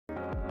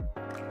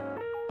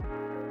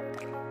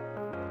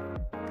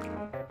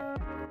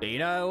But you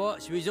know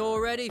what? She was all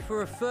ready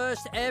for a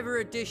first ever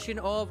edition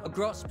of a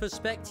Grots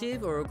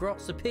perspective or a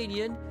Grots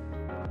opinion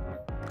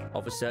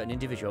of a certain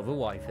individual, of a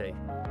waifu.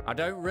 I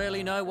don't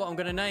really know what I'm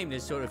going to name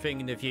this sort of thing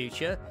in the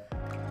future,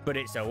 but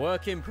it's a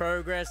work in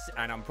progress,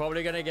 and I'm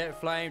probably going to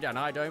get flamed, and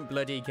I don't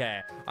bloody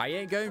care. I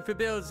ain't going for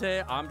builds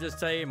here. I'm just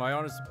saying my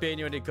honest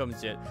opinion when it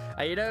comes to it.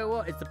 And you know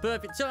what? It's the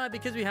perfect time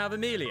because we have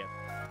Emilia,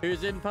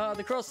 who's in part of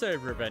the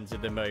crossover event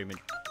at the moment.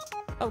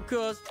 Of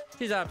course,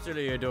 she's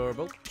absolutely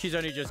adorable. She's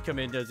only just come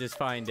in, does this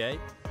fine day.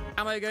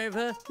 Am I going for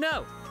her?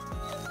 No.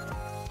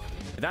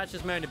 But that's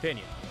just my own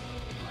opinion.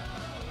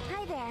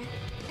 Hi there.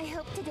 I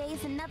hope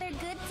today's another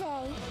good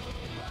day.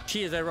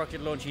 She is a rocket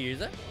launcher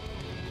user.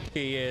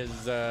 She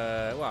is,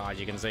 well, as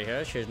you can see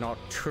here, she's not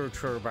too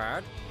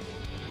bad.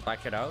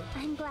 Like, you know,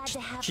 I'm glad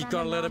to have she's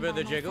got a little bit of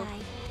the jiggle.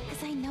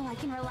 Because I know I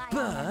can rely on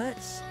But,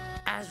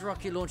 as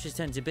rocket launchers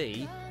tend to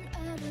be,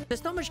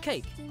 there's not much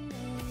cake.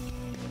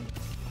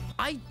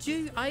 I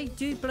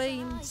do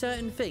blame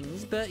certain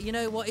things, but you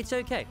know what? It's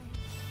okay.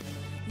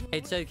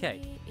 It's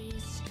okay.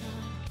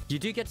 You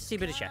do get to see a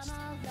bit of chest,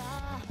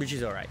 which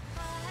is all right.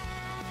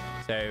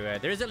 So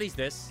there is at least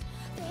this.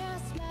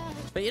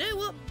 But you know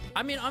what?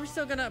 I mean, I'm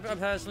still gonna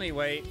personally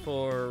wait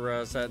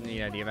for certain,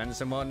 you know, the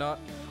events and whatnot.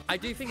 I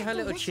do think her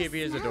little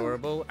chibi is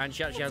adorable, and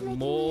she actually has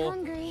more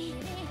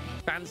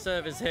fan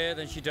service here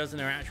than she does in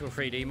her actual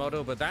 3D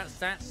model. But that's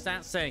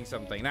saying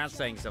something. That's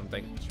saying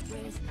something.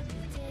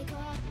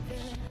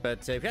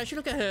 But if you actually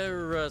look at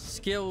her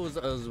skills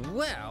as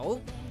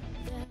well,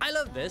 I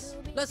love this.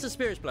 Lesser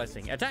Spirit's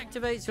Blessing. It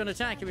activates when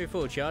attacking with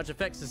full charge,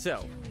 affects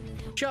herself.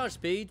 Charge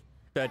speed,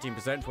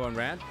 13% for 1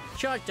 round.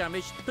 Charge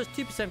damage, plus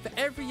 2% for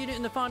every unit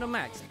in the final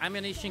max.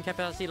 Ammunition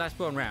capacity lasts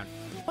for 1 round.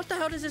 What the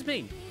hell does this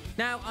mean?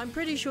 Now, I'm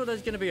pretty sure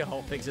there's going to be a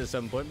hotfix at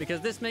some point, because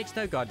this makes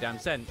no goddamn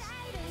sense.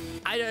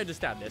 I don't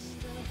understand this.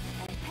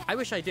 I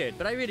wish I did,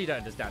 but I really don't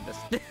understand this.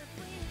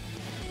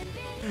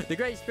 The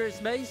Great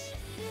Spirit's Mace.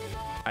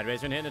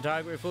 Activates when hitting the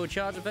target with full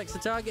charge, affects the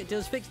target,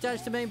 deals fixed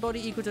damage to main body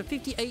equal to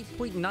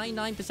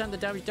 58.99% of the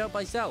damage dealt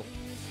by self.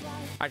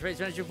 Activates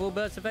when it's full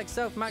burst, affects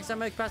self, max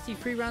ammo capacity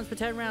 3 rounds per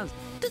 10 rounds.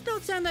 Does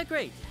not sound that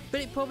great,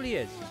 but it probably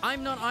is.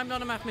 I'm not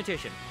a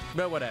mathematician,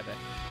 but whatever.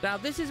 Now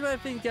this is where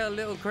things get a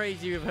little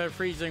crazy with her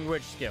freezing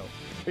witch skill,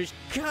 which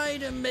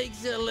kind of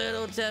makes it a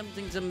little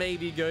tempting to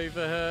maybe go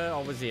for her,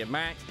 obviously at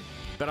max.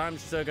 But I'm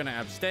still going to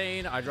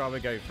abstain. I'd rather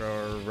go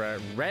for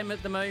Rem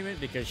at the moment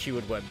because she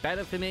would work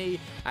better for me,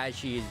 as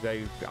she is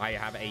both. I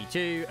have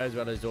A2 as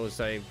well as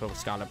also for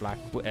Scarlet Black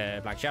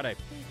Shadow.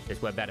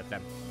 This work better for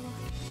them.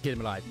 Keep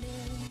them alive.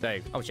 So,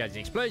 oh, she has the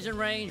explosion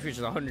range, which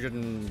is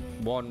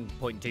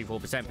 101.24% for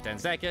 10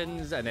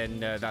 seconds, and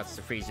then that's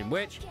the freezing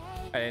witch.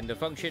 And the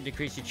function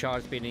decreases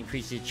charge speed and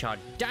increases charge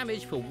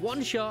damage for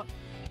 1 shot.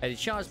 And the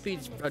charge speed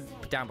is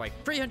down by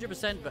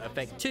 300%, but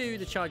effect 2,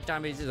 the charge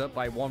damage is up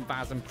by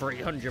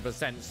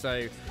 1,300%.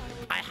 So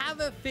I have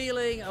a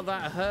feeling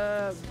that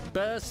her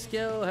burst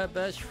skill, her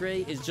burst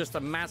 3, is just a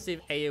massive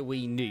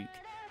AoE nuke,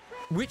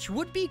 which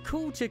would be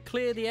cool to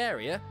clear the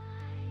area.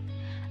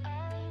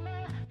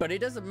 But it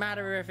doesn't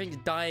matter if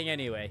everything's dying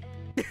anyway.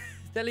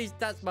 At least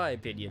that's my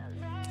opinion.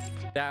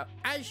 Now,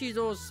 as she's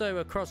also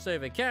a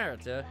crossover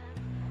character,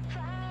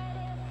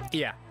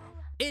 yeah.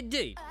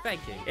 Indeed, thank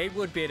you. It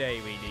would be an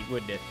AoE,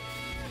 wouldn't it?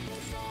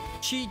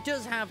 She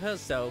does have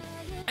herself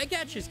a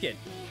gacha skin,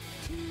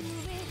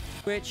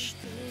 which,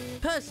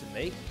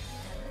 personally,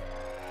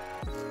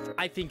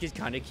 I think is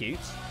kind of cute,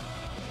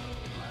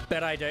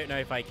 but I don't know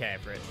if I care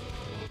for it.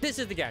 This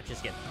is the gacha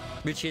skin,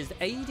 which is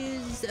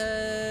Ades,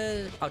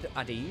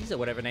 or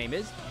whatever her name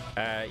is.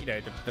 You know,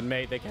 the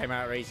maid that came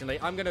out recently.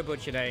 I'm going to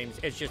butcher names.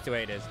 It's just the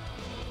way it is.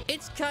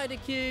 It's kind of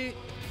cute,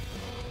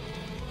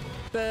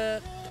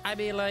 but I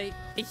mean, like,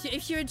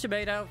 if you're into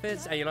maid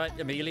outfits and you like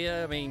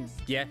Emilia, I mean,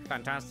 yeah,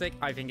 fantastic.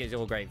 I think it's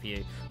all great for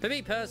you. For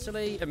me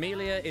personally,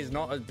 Emilia is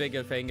not as big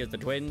a thing as the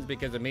twins,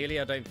 because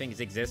Emilia I don't think has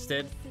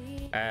existed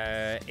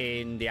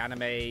in the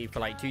anime for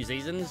like 2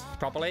 seasons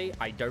properly.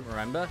 I don't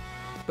remember.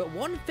 But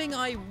one thing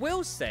I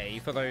will say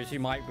for those who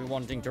might be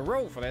wanting to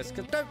roll for this,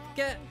 because don't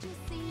forget,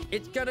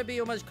 it's going to be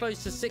almost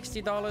close to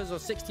 $60 or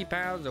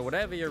 £60 or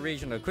whatever your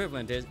regional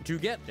equivalent is to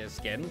get this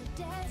skin.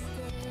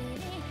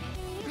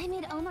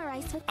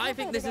 I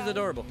think this is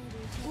adorable.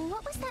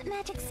 What was that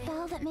magic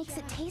spell that makes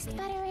it taste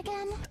better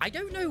again? I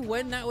don't know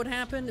when that would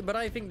happen, but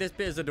I think this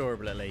bit is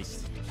adorable at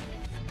least.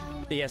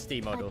 The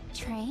SD model. A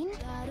train?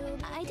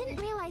 I didn't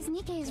realize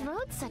Nikke's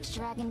rode such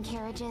dragon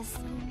carriages.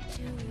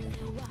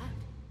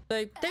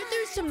 So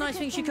there's some nice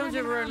things. She comes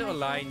with her own little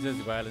lines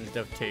as well and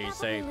stuff too.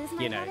 So,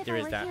 you know, there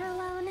is that.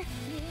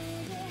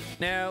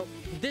 Now,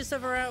 this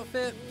other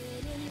outfit,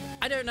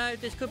 I don't know.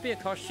 This could be a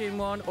costume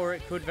one, or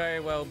it could very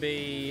well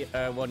be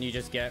one you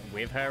just get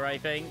with her, I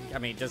think. I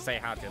mean, just say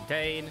how to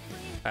obtain.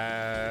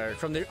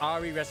 From the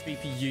RE Recipe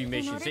for You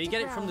mission. So you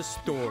get it from the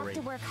story.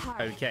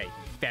 Okay,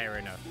 fair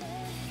enough.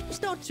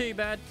 It's not too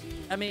bad.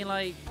 I mean,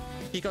 like,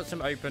 she's got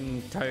some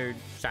open-toed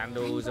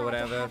sandals or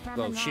whatever.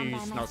 Well,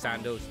 shoes, not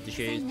sandals, the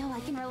shoes. I know I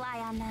can rely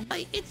on them.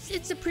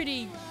 It's a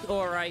pretty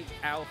alright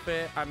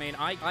outfit. I mean,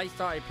 I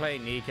started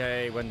playing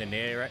Nikke when the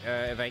Nier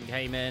event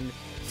came in,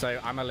 so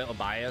I'm a little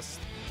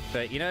biased.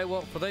 But you know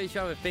what? For those who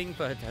have a thing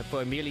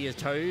for Emilia's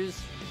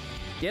toes,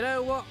 you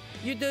know what?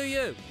 You do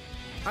you.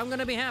 I'm going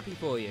to be happy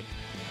for you.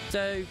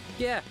 So,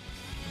 yeah.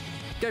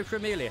 Go for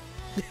Emilia.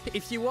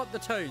 If you want the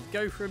toes,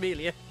 go for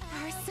Emilia.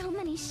 There are so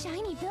many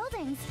shiny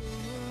buildings.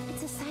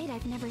 It's a sight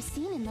I've never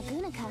seen in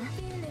Lagunica.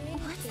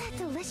 What's that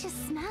delicious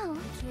smell?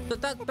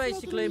 But that's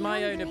basically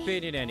my own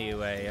opinion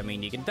anyway. I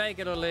mean, you can take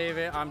it or leave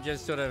it. I'm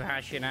just sort of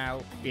hashing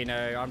out, you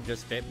know, I'm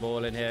just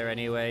spitballing here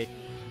anyway.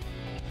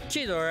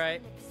 She's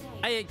alright.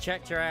 I ain't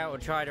checked her out or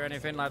tried or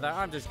anything like that.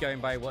 I'm just going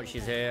by what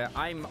she's here.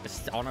 I'm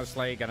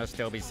honestly going to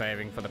still be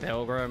saving for the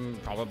Pilgrim,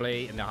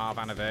 probably, in the half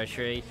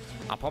anniversary.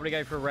 I'll probably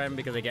go for Rem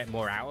because I get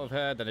more out of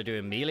her than I do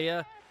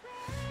Emilia.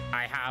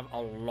 I have a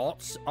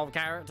lot of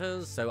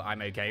characters, so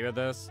I'm okay with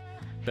this.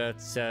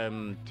 But,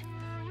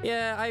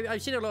 yeah,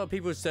 I've seen a lot of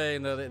people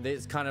saying that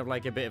it's kind of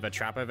like a bit of a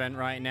trap event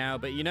right now.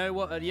 But you know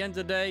what? At the end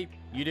of the day,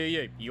 you do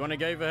you. You want to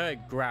go for her?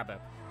 Grab her.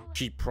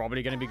 She's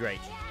probably going to be great.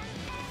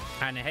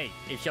 And hey,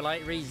 if you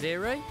like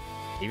ReZero,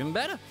 even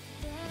better.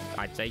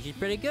 I'd say she's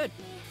pretty good.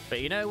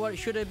 But you know what it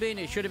should have been?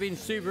 It should have been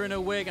Super in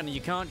a wig, and you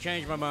can't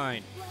change my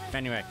mind.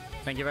 Anyway,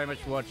 thank you very much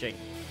for watching.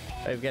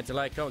 Don't forget to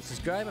like, comment,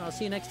 subscribe, and I'll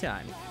see you next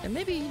time. And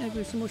maybe, you know,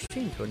 do some more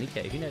streams for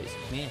Nikke. Who knows?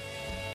 Yeah.